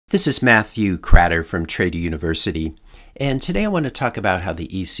This is Matthew Kratter from Trade University, and today I want to talk about how the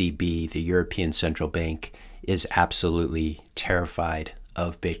ECB, the European Central Bank, is absolutely terrified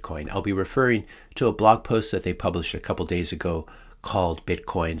of Bitcoin. I'll be referring to a blog post that they published a couple days ago called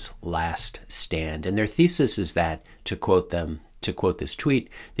Bitcoin's Last Stand. And their thesis is that, to quote this tweet,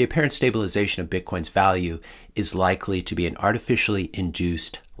 the apparent stabilization of Bitcoin's value is likely to be an artificially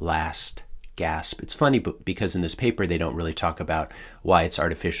induced last gasp. It's funny because in this paper they don't really talk about why it's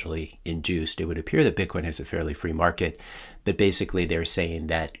artificially induced. It would appear that Bitcoin has a fairly free market, but basically they're saying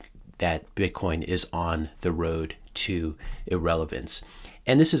that Bitcoin is on the road to irrelevance.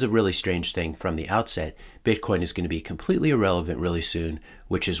 And this is a really strange thing from the outset. Bitcoin is going to be completely irrelevant really soon,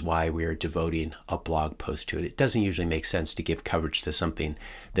 which is why we're devoting a blog post to it. It doesn't usually make sense to give coverage to something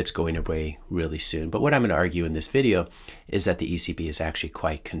that's going away really soon. But what I'm going to argue in this video is that the ECB is actually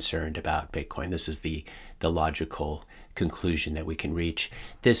quite concerned about Bitcoin. This is the logical conclusion that we can reach.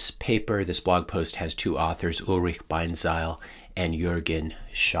 This paper, this blog post, has two authors, 𝗕𝗶𝘁𝗶𝗄 and Jürgen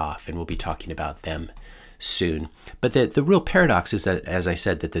Schaff, and we'll be talking about them soon. But the real paradox is that, as I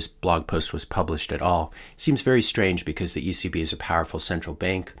said, that this blog post was published at all. It seems very strange because the ECB is a powerful central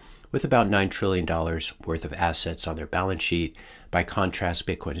bank with about $9 trillion worth of assets on their balance sheet. By contrast,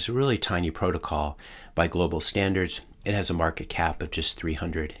 Bitcoin is a really tiny protocol. By global standards, it has a market cap of just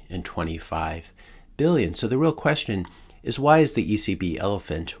 325 billion. So the real question is, why is the ECB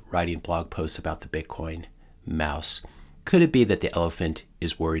elephant writing blog posts about the Bitcoin mouse? Could it be that the elephant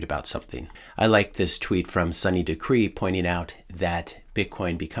is worried about something? I like this tweet from 𝗖𝗂𝗶𝗁𝗁 pointing out that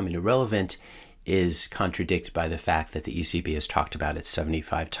Bitcoin becoming irrelevant is contradicted by the fact that the ECB has talked about it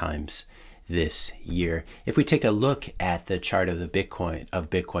 75 times this year. If we take a look at the chart of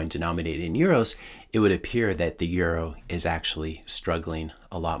Bitcoin denominated in euros, it would appear that the euro is actually struggling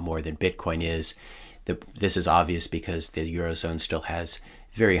a lot more than Bitcoin is. This is obvious because the Eurozone still has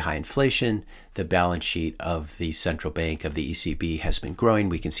very high inflation. The balance sheet of the central bank of the ECB has been growing.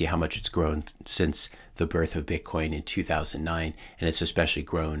 We can see how much it's grown since the birth of Bitcoin in 2009, and it's especially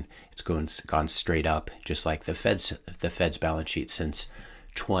grown. It's gone straight up, just like the Fed's balance sheet since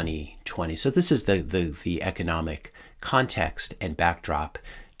 2020. So this is the economic context and backdrop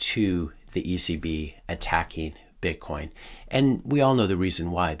to the ECB attacking Bitcoin. And we all know the reason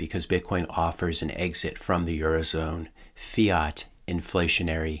why, because Bitcoin offers an exit from the Eurozone fiat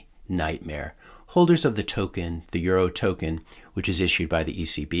inflationary nightmare. Holders of the token, the euro token, which is issued by the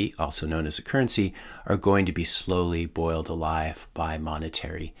ECB, also known as a currency, are going to be slowly boiled alive by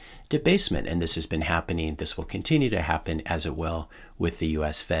monetary debasement. And this has been happening. This will continue to happen, as it will with the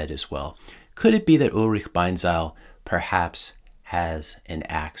US Fed as well. Could it be that 𝗕𝗶𝘁𝗶𝗁𝗁 perhaps has an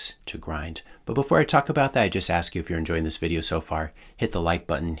axe to grind? But before I talk about that, I just ask you, if you're enjoying this video so far, hit the like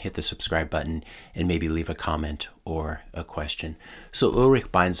button, hit the subscribe button, and maybe leave a comment or a question. So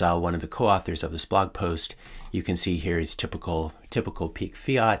𝗕𝗶𝘁𝗶𝗁𝗁, one of the co-authors of this blog post, you can see here he's typical peak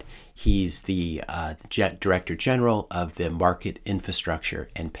fiat. He's the Director General of the Market Infrastructure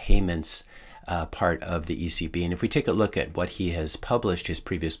and Payments part of the ECB. And if we take a look at what he has published, his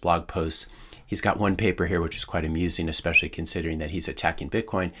previous blog posts, he's got one paper here which is quite amusing, especially considering that he's attacking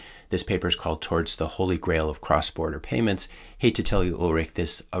Bitcoin. This paper is called Towards the Holy Grail of Cross-Border Payments. Hate to tell you, Ulrich,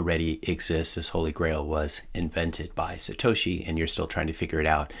 this already exists. This Holy Grail was invented by Satoshi, and you're still trying to figure it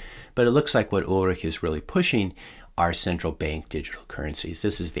out. But it looks like what Ulrich is really pushing are central bank digital currencies.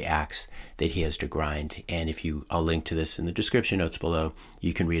 This is the axe that he has to grind. And I'll link to this in the description notes below.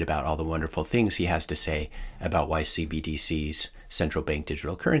 You can read about all the wonderful things he has to say about why CBDCs, central bank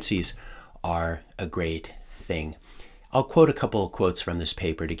digital currencies, are a great thing. I'll quote a couple of quotes from this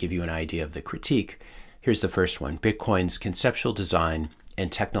paper to give you an idea of the critique. Here's the first one. Bitcoin's conceptual design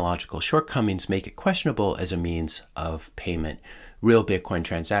and technological shortcomings make it questionable as a means of payment. Real Bitcoin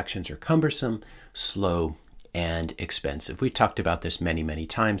transactions are cumbersome, slow, and expensive. We talked about this many, many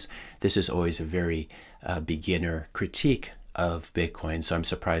times. This is always a very beginner critique of Bitcoin, so I'm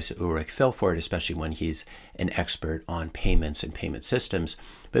surprised that Ulrich fell for it, especially when he's an expert on payments and payment systems.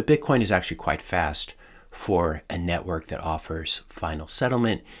 But Bitcoin is actually quite fast for a network that offers final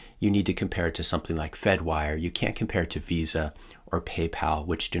settlement. You need to compare it to something like FedWire. You can't compare it to Visa or PayPal,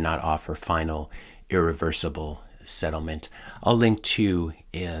 which do not offer final irreversible settlement. I'll link to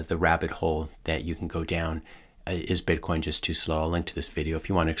the rabbit hole that you can go down. Is Bitcoin just too slow? I'll link to this video if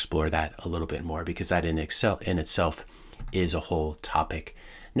you want to explore that a little bit more, because that in itself is a whole topic.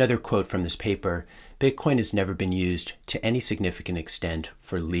 Another quote from this paper: Bitcoin has never been used to any significant extent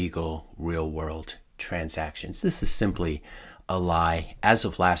for legal real-world transactions. This is simply a lie. As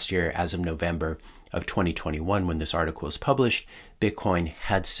of last year, as of November of 2021, when this article was published, Bitcoin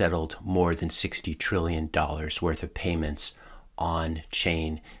had settled more than $60 trillion worth of payments on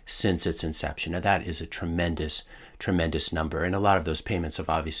chain since its inception. Now that is a tremendous, tremendous number. And a lot of those payments have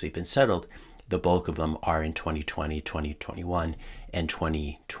obviously been settled. The bulk of them are in 2020, 2021, and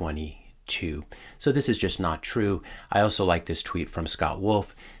 2022. So this is just not true. I also like this tweet from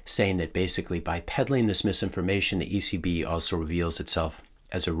𝗕𝗏𝗁𝗏 saying that basically by peddling this misinformation, the ECB also reveals itself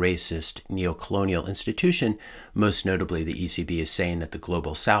as a racist neo-colonial institution. Most notably, the ECB is saying that the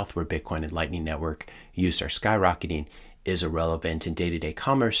global south, where Bitcoin and Lightning Network use are skyrocketing, is irrelevant and day-to-day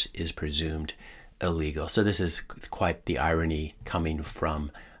commerce is presumed illegal. So this is quite the irony coming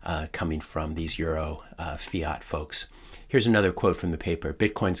from these Euro fiat folks. Here's another quote from the paper: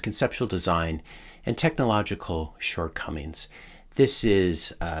 Bitcoin's conceptual design and technological shortcomings. This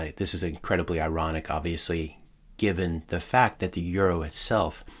is incredibly ironic, obviously, given the fact that the euro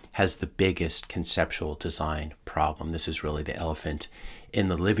itself has the biggest conceptual design problem. This is really the elephant in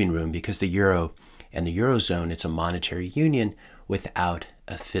the living room, because the euro and the Eurozone, it's a monetary union without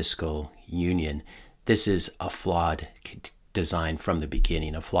a fiscal union. This is a flawed design from the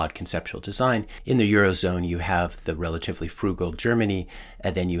beginning, a flawed conceptual design. In the Eurozone, you have the relatively frugal Germany,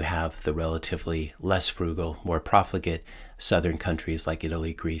 and then you have the relatively less frugal, more profligate southern countries like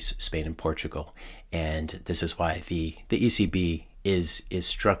Italy, Greece, Spain, and Portugal. And this is why the ECB is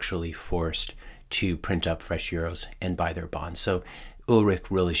structurally forced to print up fresh euros and buy their bonds. So Ulrich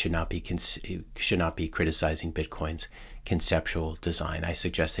really should not be criticizing Bitcoin's conceptual design. I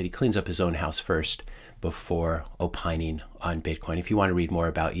suggest that he cleans up his own house first before opining on Bitcoin. If you want to read more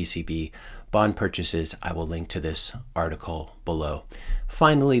about ECB bond purchases, I will link to this article below.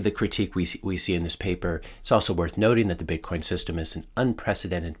 Finally, the critique we see in this paper, it's also worth noting that the Bitcoin system is an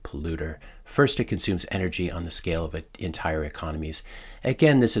unprecedented polluter. First, it consumes energy on the scale of entire economies.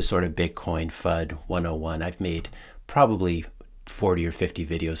 Again, this is sort of Bitcoin FUD 101. I've made probably 40 or 50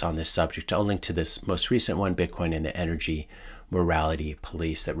 videos on this subject. I'll link to this most recent one, Bitcoin and the Energy Morality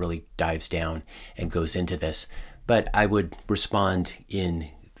Police, that really dives down and goes into this. But I would respond in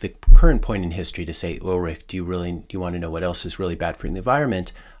the current point in history to say, Ulrich, do you want to know what else is really bad for the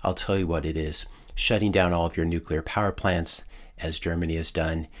environment? I'll tell you what it is. Shutting down all of your nuclear power plants, as Germany has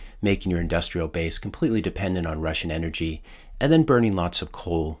done, making your industrial base completely dependent on Russian energy, and then burning lots of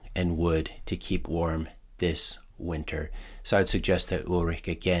coal and wood to keep warm this winter. So I'd suggest that Ulrich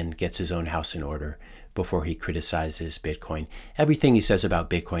again gets his own house in order before he criticizes Bitcoin. Everything he says about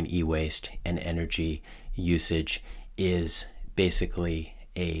Bitcoin e-waste and energy usage is basically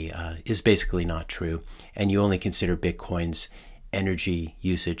not true, and you only consider Bitcoin's energy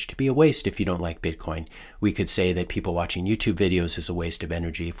usage to be a waste if you don't like Bitcoin. We could say that people watching YouTube videos is a waste of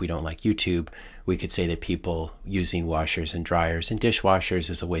energy if we don't like YouTube. We could say that people using washers and dryers and dishwashers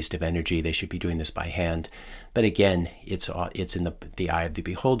is a waste of energy. They should be doing this by hand. But again, it's in the eye of the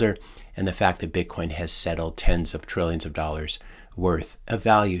beholder, and the fact that Bitcoin has settled tens of trillions of dollars worth of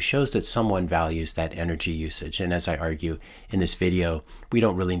value shows that someone values that energy usage. And as I argue in this video, we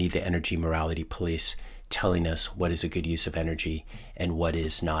don't really need the energy morality police telling us what is a good use of energy and what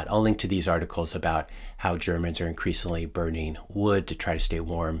is not. I'll link to these articles about how Germans are increasingly burning wood to try to stay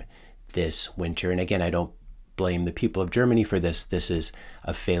warm this winter. And again, I don't blame the people of Germany for this. This is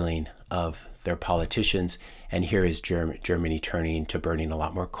a failing of their politicians. And here is Germany turning to burning a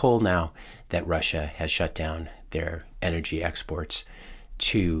lot more coal now that Russia has shut down their energy exports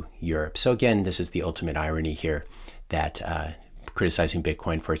to Europe. So again, this is the ultimate irony here, that criticizing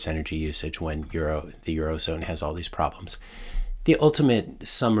Bitcoin for its energy usage when the Eurozone has all these problems. The ultimate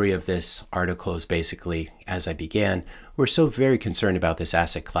summary of this article is basically, as I began, we're so very concerned about this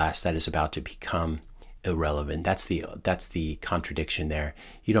asset class that is about to become irrelevant. That's the contradiction there.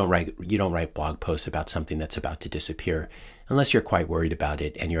 You don't write blog posts about something that's about to disappear unless you're quite worried about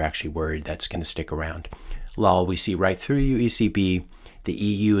it and you're actually worried that's going to stick around. Lol, we see right through you, ECB. The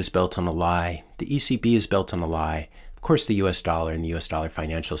EU is built on a lie. The ECB is built on a lie. Of course, the US dollar and the US dollar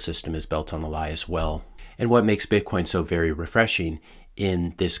financial system is built on a lie as well. And what makes Bitcoin so very refreshing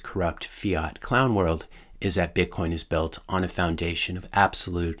in this corrupt fiat clown world is that Bitcoin is built on a foundation of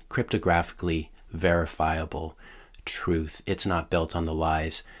absolute, cryptographically verifiable truth. It's not built on the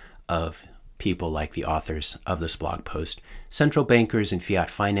lies of people like the authors of this blog post. Central bankers and fiat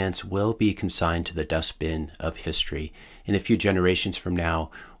finance will be consigned to the dustbin of history. In a few generations from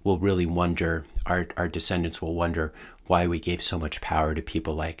now, we'll really wonder, our descendants will wonder why we gave so much power to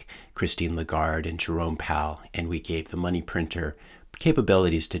people like Christine Lagarde and Jerome Powell, and we gave the money printer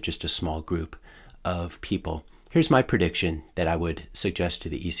capabilities to just a small group of people. Here's my prediction that I would suggest to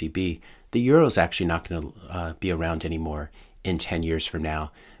the ECB. The euro is actually not going to be around anymore in 10 years from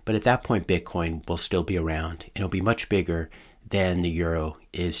now. But at that point, Bitcoin will still be around, and it'll be much bigger than the euro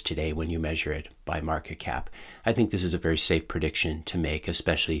is today when you measure it by market cap. I think this is a very safe prediction to make,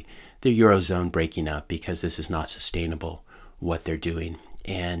 especially the Eurozone breaking up, because this is not sustainable what they're doing.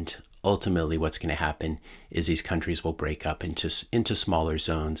 And ultimately what's going to happen is these countries will break up into smaller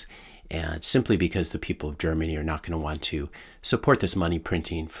zones, and simply because the people of Germany are not going to want to support this money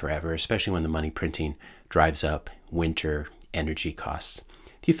printing forever, especially when the money printing drives up winter energy costs.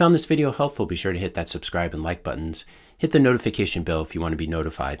 If you found this video helpful, be sure to hit that subscribe and like buttons. Hit the notification bell if you want to be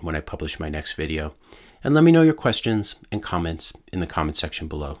notified when I publish my next video. And let me know your questions and comments in the comment section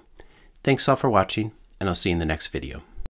below. Thanks all for watching, and I'll see you in the next video.